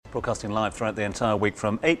Broadcasting live throughout the entire week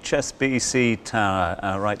from HSBC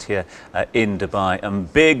Tower right here in Dubai.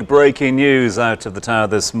 And big breaking news out of the tower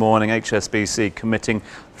this morning. HSBC committing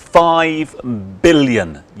 $5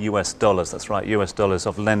 billion US dollars, that's right, US dollars,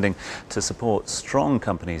 of lending to support strong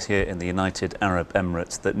companies here in the United Arab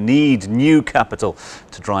Emirates that need new capital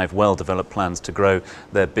to drive well-developed plans to grow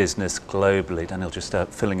their business globally. Daniel just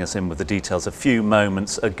filling us in with the details a few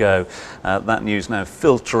moments ago. That news now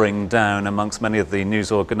filtering down amongst many of the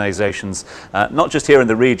news organisations, not just here in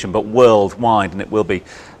the region but worldwide, and it will be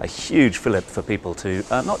a huge fillip for people to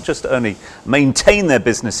not just only maintain their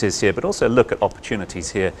businesses here but also look at opportunities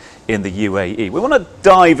here in the UAE. We want to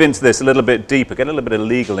dive into this a little bit deeper, get a little bit of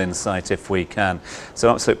legal insight if we can. So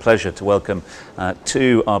absolute pleasure to welcome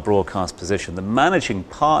to our broadcast position the managing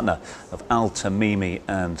partner of Al Tamimi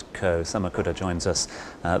and Co. Sama Kuda joins us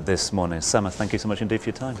this morning. Sama, thank you so much indeed for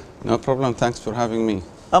your time. No problem, thanks for having me.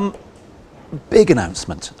 Big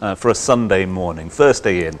announcement for a Sunday morning, first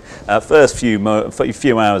day in, first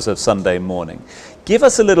few hours of Sunday morning. Give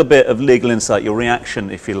us a little bit of legal insight, your reaction,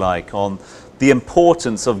 if you like, on the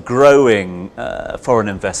importance of growing foreign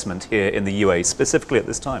investment here in the UAE, specifically at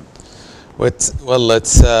this time. Well,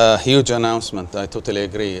 it's a huge announcement, I totally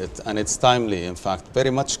agree, and it's timely, in fact,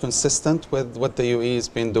 very much consistent with what the UAE has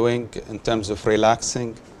been doing in terms of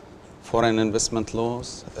relaxing foreign investment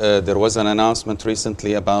laws. There was an announcement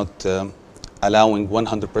recently about allowing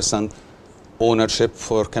 100% ownership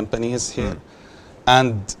for companies here.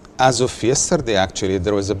 And as of yesterday, actually,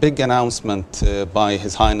 there was a big announcement by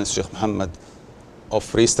His Highness Sheikh Mohammed of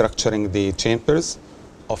restructuring the chambers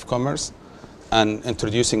of commerce and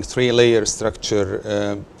introducing three-layer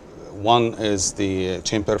structure. One is the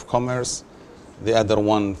Chamber of Commerce, the other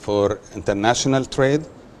one for international trade,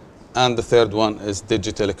 and the third one is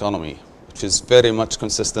digital economy, which is very much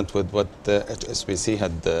consistent with what HSBC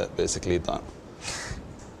had basically done.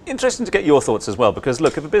 Interesting to get your thoughts as well, because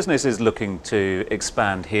look, if a business is looking to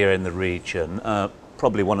expand here in the region,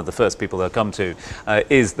 probably one of the first people they'll come to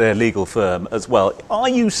is their legal firm as well. Are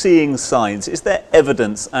you seeing signs, is there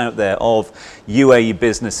evidence out there of UAE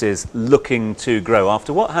businesses looking to grow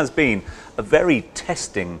after what has been a very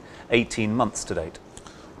testing 18 months to date?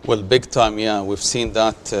 Well, big time, yeah. We've seen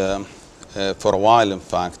that for a while, in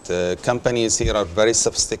fact. Companies here are very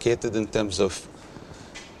sophisticated in terms of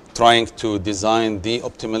trying to design the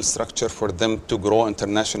optimal structure for them to grow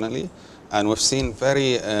internationally. And we've seen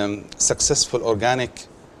very successful organic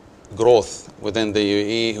growth within the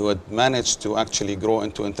UAE who had managed to actually grow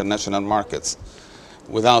into international markets.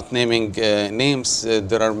 Without naming names,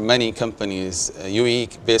 there are many companies,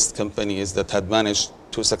 UAE-based companies, that had managed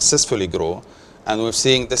to successfully grow. And we're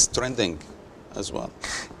seeing this trending as well.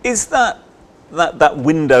 Is that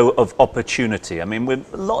window of opportunity? I mean,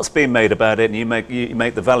 lots being made about it, and you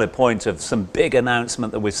make the valid point of some big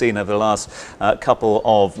announcement that we've seen over the last couple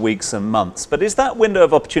of weeks and months. But is that window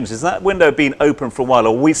of opportunity, is that window been open for a while,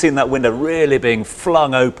 or have we seen that window really being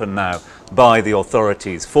flung open now by the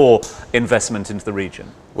authorities for investment into the region?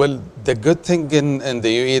 Well, the good thing in the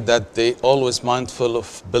UAE that they always mindful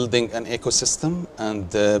of building an ecosystem,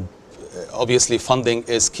 and obviously funding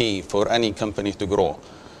is key for any company to grow.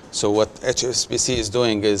 So what HSBC is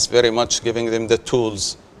doing is very much giving them the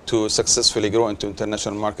tools to successfully grow into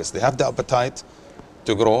international markets. They have the appetite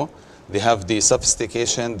to grow, they have the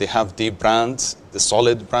sophistication, they have the brands, the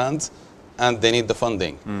solid brands, and they need the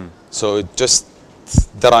funding. So just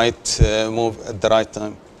the right move at the right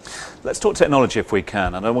time. Let's talk technology if we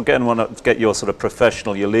can, and I again want to get your sort of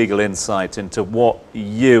professional, your legal insight into what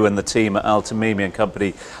you and the team at Al Tamimi and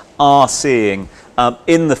Company are seeing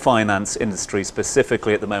in the finance industry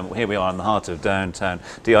specifically at the moment. Here we are in the heart of downtown,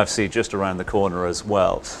 DIFC just around the corner as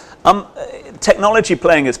well. Technology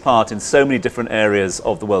playing its part in so many different areas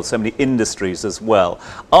of the world, so many industries as well.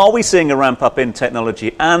 Are we seeing a ramp up in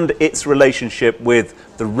technology and its relationship with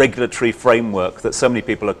the regulatory framework that so many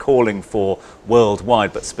people are calling for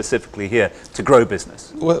worldwide, but specifically here to grow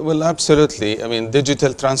business? Well, absolutely. I mean,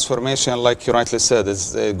 digital transformation, like you rightly said,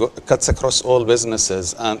 is cuts across all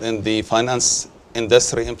businesses, and in the finance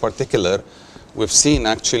industry in particular, we've seen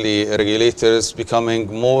actually regulators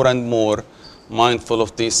becoming more and more mindful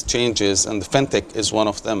of these changes, and the fintech is one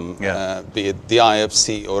of them, be it the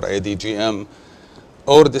IFC or ADGM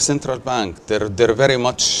or the central bank. They're very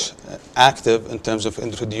much active in terms of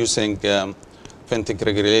introducing fintech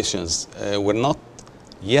regulations. We're not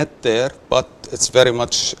yet there, but it's very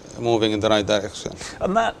much moving in the right direction.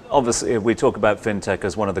 And that, obviously, we talk about fintech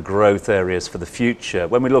as one of the growth areas for the future.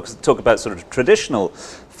 When we talk about sort of traditional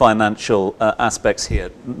financial aspects here,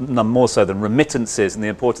 none more so than remittances and the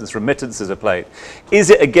importance remittances are played, is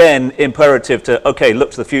it again imperative to, okay,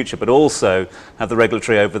 look to the future, but also have the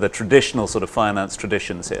regulatory over the traditional sort of finance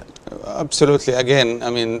traditions here? Absolutely. Again, I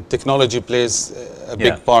mean, technology plays a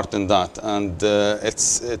big part in that, and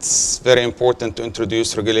it's very important to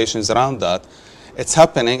introduce regulations around that. It's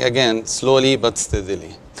happening, again, slowly but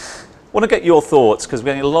steadily. I want to get your thoughts, because we're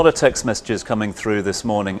getting a lot of text messages coming through this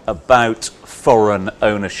morning about foreign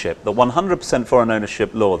ownership. The 100% foreign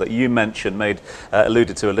ownership law that you mentioned,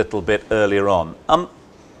 alluded to a little bit earlier on.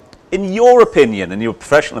 In your opinion, in your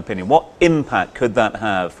professional opinion, what impact could that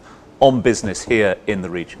have on business here in the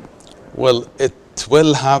region? Well, it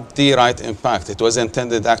will have the right impact. It was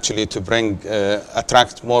intended actually to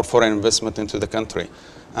attract more foreign investment into the country.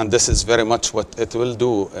 And this is very much what it will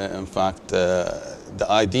do. In fact, the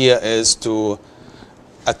idea is to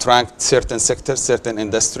attract certain sectors, certain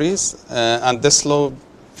industries, and this law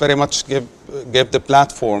very much gave the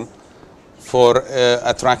platform for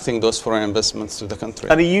attracting those foreign investments to the country.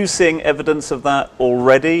 And are you seeing evidence of that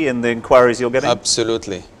already in the inquiries you're getting?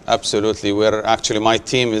 Absolutely, absolutely. My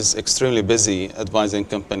team is extremely busy advising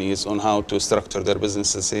companies on how to structure their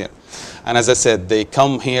businesses here. And as I said, they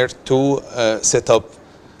come here to set up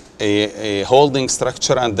a holding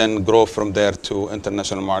structure and then grow from there to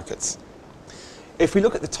international markets. If we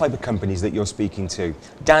look at the type of companies that you're speaking to,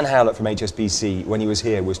 Dan Howlett from HSBC, when he was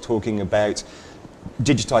here, was talking about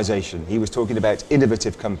digitization. He was talking about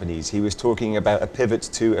innovative companies. He was talking about a pivot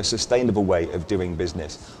to a sustainable way of doing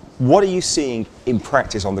business. What are you seeing in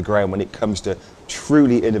practice on the ground when it comes to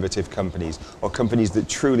truly innovative companies or companies that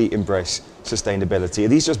truly embrace sustainability? Are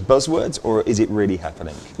these just buzzwords, or is it really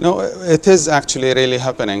happening? No, it is actually really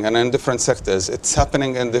happening, and in different sectors. It's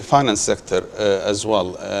happening in the finance sector as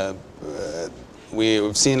well.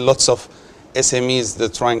 We've seen lots of SMEs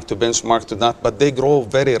that are trying to benchmark to that, but they grow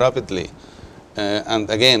very rapidly. And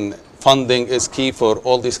again, funding is key for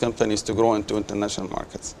all these companies to grow into international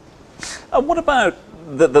markets. What about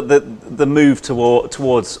the move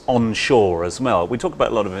towards onshore as well? We talk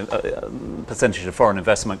about a lot of percentage of foreign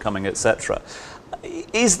investment coming, etc.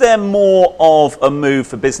 Is there more of a move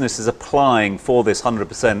for businesses applying for this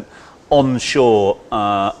 100% onshore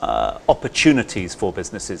opportunities for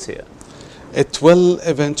businesses here? It will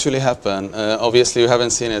eventually happen. Obviously, you haven't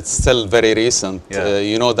seen it. It's still very recent. Yeah.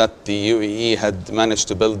 You know that the UAE had managed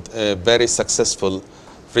to build a very successful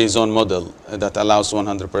free zone model that allows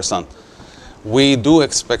 100%. We do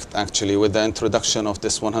expect, actually, with the introduction of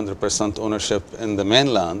this 100% ownership in the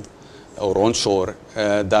mainland or onshore,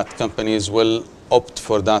 that companies will opt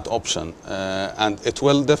for that option. And it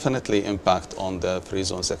will definitely impact on the free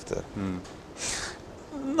zone sector.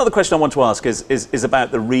 Another question I want to ask is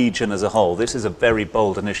about the region as a whole. This is a very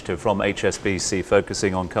bold initiative from HSBC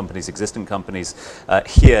focusing on companies, existing companies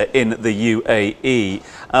here in the UAE.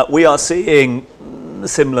 We are seeing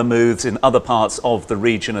similar moves in other parts of the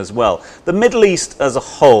region as well. The Middle East as a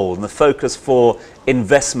whole and the focus for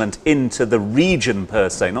investment into the region per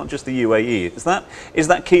se, not just the UAE. Is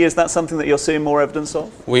that key? Is that something that you're seeing more evidence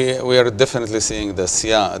of? We are definitely seeing this,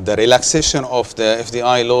 yeah. The relaxation of the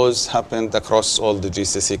FDI laws happened across all the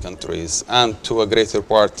GCC countries and to a greater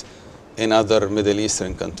part in other Middle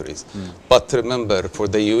Eastern countries. But remember, for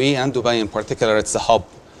the UAE and Dubai in particular, it's a hub.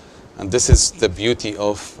 And this is the beauty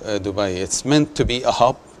of Dubai. It's meant to be a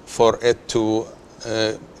hub for it to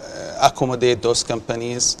accommodate those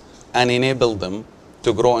companies and enable them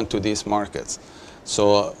to grow into these markets.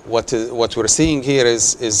 So what we're seeing here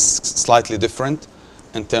is slightly different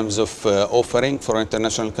in terms of offering for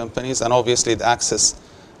international companies, and obviously the access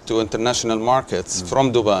to international markets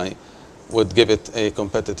from Dubai would give it a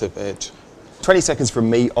competitive edge. 20 seconds from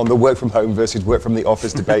me on the work from home versus work from the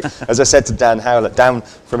office debate. As I said to Dan Howlett, down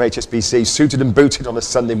from HSBC, suited and booted on a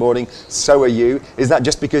Sunday morning. So are you. Is that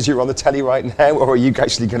just because you're on the telly right now, or are you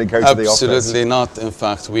actually going to go to the office? Absolutely not. In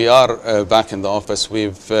fact, we are back in the office.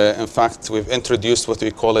 We've introduced what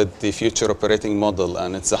we call it the future operating model,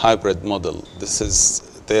 and it's a hybrid model. This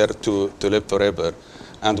is there to live forever.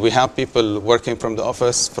 And we have people working from the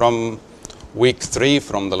office from week 3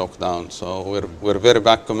 from the lockdown. So we're very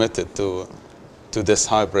back committed to this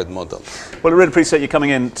hybrid model. Well, I really appreciate you coming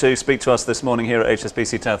in to speak to us this morning here at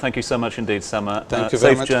HSBC Tower. Thank you so much indeed, Samar. Thank you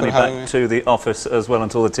very much for having me. Safe journey back to the office as well,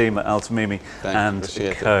 and to all the team at Al Tamimi and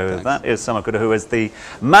Co. That is Samar Kuda, who is the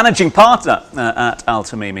managing partner at Al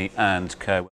Tamimi and Co.